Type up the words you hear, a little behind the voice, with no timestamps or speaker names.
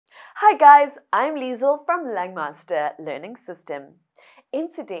Hi guys, I'm Liesl from Langmaster Learning System.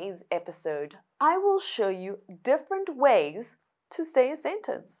 In today's episode, I will show you different ways to say a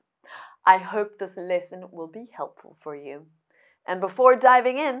sentence. I hope this lesson will be helpful for you. And before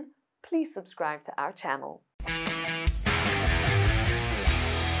diving in, please subscribe to our channel.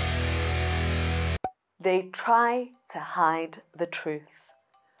 They try to hide the truth.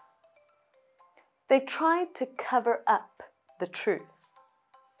 They try to cover up the truth.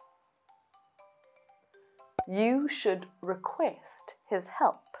 You should request his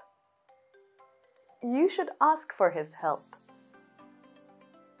help. You should ask for his help.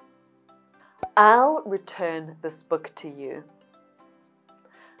 I'll return this book to you.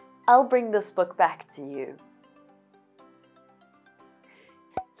 I'll bring this book back to you.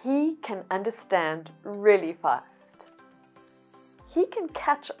 He can understand really fast. He can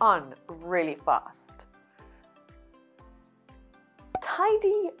catch on really fast.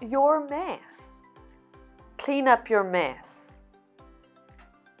 Tidy your mess. Clean up your mess.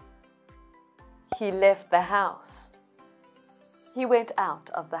 He left the house. He went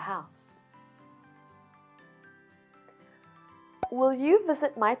out of the house. Will you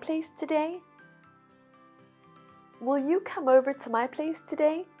visit my place today? Will you come over to my place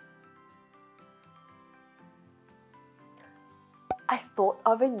today? I thought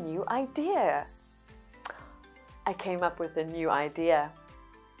of a new idea. I came up with a new idea.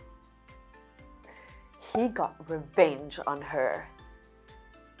 He got revenge on her.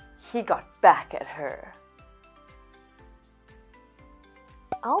 He got back at her.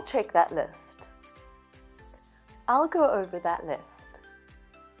 I'll check that list. I'll go over that list.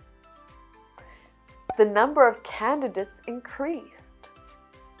 The number of candidates increased.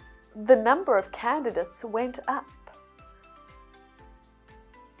 The number of candidates went up.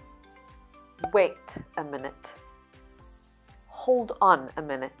 Wait a minute. Hold on a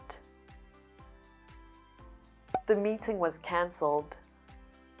minute. The meeting was cancelled.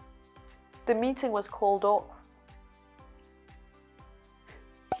 The meeting was called off.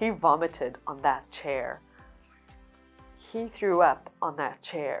 He vomited on that chair. He threw up on that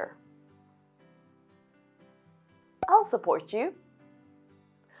chair. I'll support you.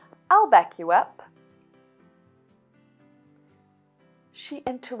 I'll back you up. She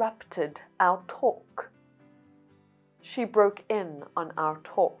interrupted our talk. She broke in on our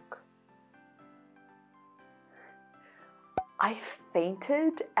talk. I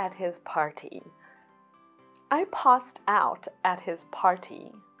fainted at his party. I passed out at his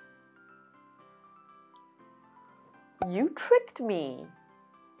party. You tricked me.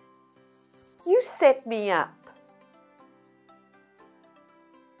 You set me up.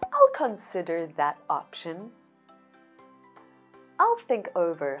 I'll consider that option. I'll think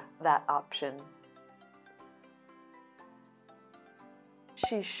over that option.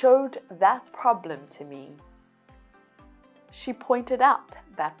 She showed that problem to me. She pointed out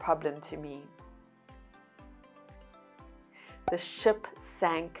that problem to me. The ship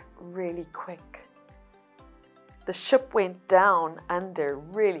sank really quick. The ship went down under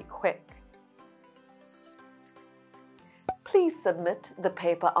really quick. Please submit the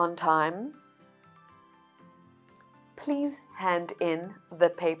paper on time. Please hand in the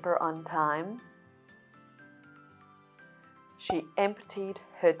paper on time. She emptied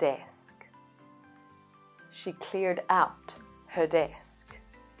her desk. She cleared out her desk.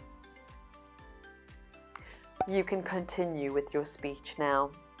 You can continue with your speech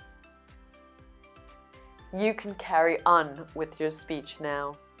now. You can carry on with your speech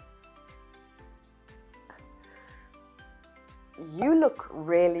now. You look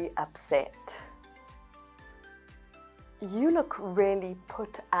really upset. You look really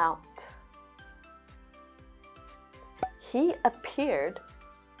put out. He appeared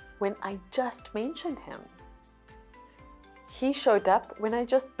when I just mentioned him. He showed up when I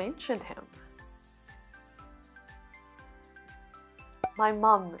just mentioned him. My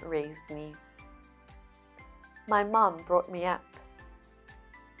mom raised me. My mom brought me up.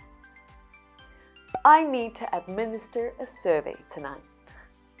 I need to administer a survey tonight.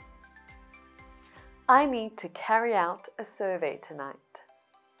 I need to carry out a survey tonight.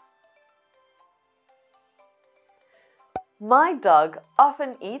 My dog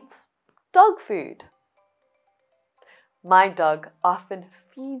often eats dog food. My dog often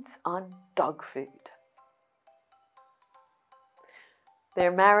feeds on dog food.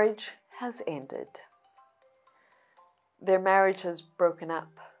 Their marriage has ended. Their marriage has broken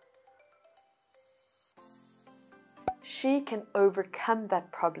up. She can overcome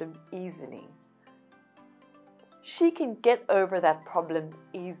that problem easily. She can get over that problem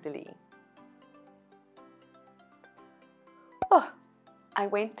easily. Oh, I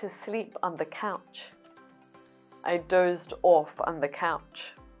went to sleep on the couch. I dozed off on the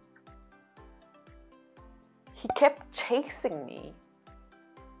couch. He kept chasing me.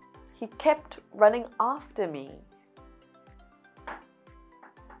 He kept running after me.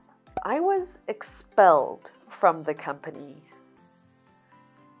 I was expelled from the company.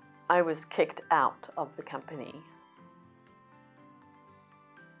 I was kicked out of the company.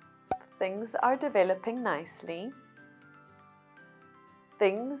 Things are developing nicely.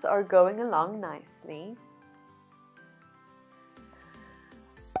 Things are going along nicely.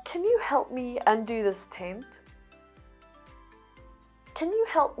 Can you help me undo this tent? Can you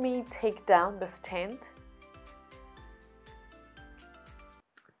help me take down this tent?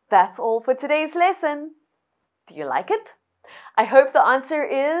 That's all for today's lesson. Do you like it? I hope the answer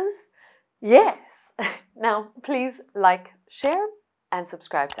is yes. Now, please like, share, and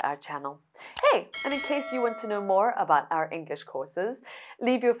subscribe to our channel. Hey, and in case you want to know more about our English courses,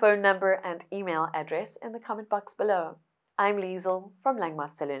 leave your phone number and email address in the comment box below. I'm Liesl from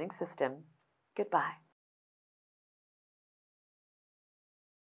Langmaster Learning System. Goodbye.